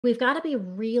We've got to be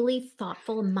really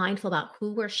thoughtful and mindful about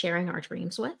who we're sharing our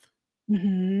dreams with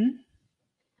Mhm.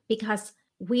 because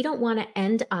we don't want to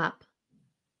end up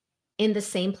in the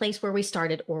same place where we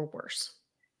started or worse.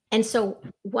 And so,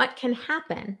 what can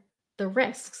happen, the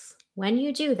risks when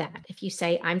you do that, if you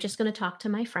say, I'm just going to talk to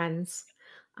my friends,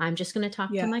 I'm just going to talk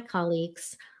to Yeah. my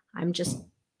colleagues, I'm just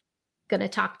going to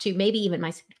talk to maybe even my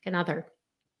significant other,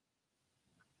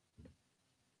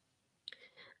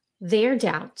 their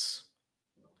doubts,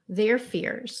 their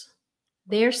fears,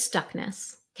 their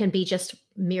stuckness can be just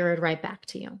mirrored right back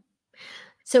to you.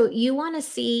 So, you want to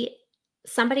see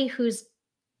somebody who's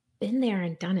been there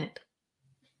and done it,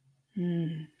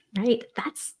 Mm. right?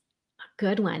 That's a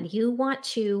good one. You want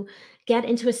to get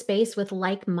into a space with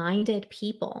like minded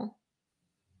people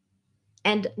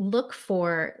and look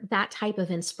for that type of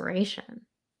inspiration.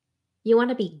 You want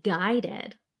to be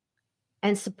guided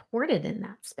and supported in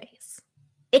that space.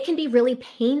 It can be really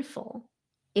painful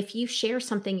if you share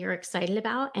something you're excited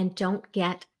about and don't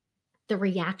get the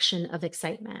reaction of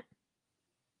excitement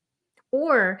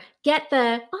or get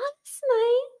the, oh, that's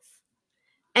nice.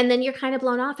 And then you're kind of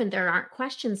blown off and there aren't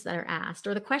questions that are asked,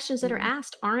 or the questions that are Mhm.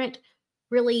 asked aren't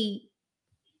really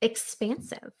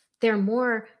expansive. They're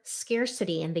more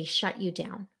scarcity and they shut you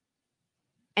down.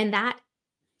 And that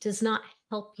does not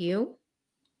help you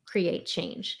create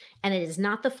change. And it is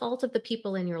not the fault of the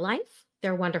people in your life.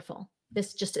 They're wonderful.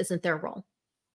 This just isn't their role.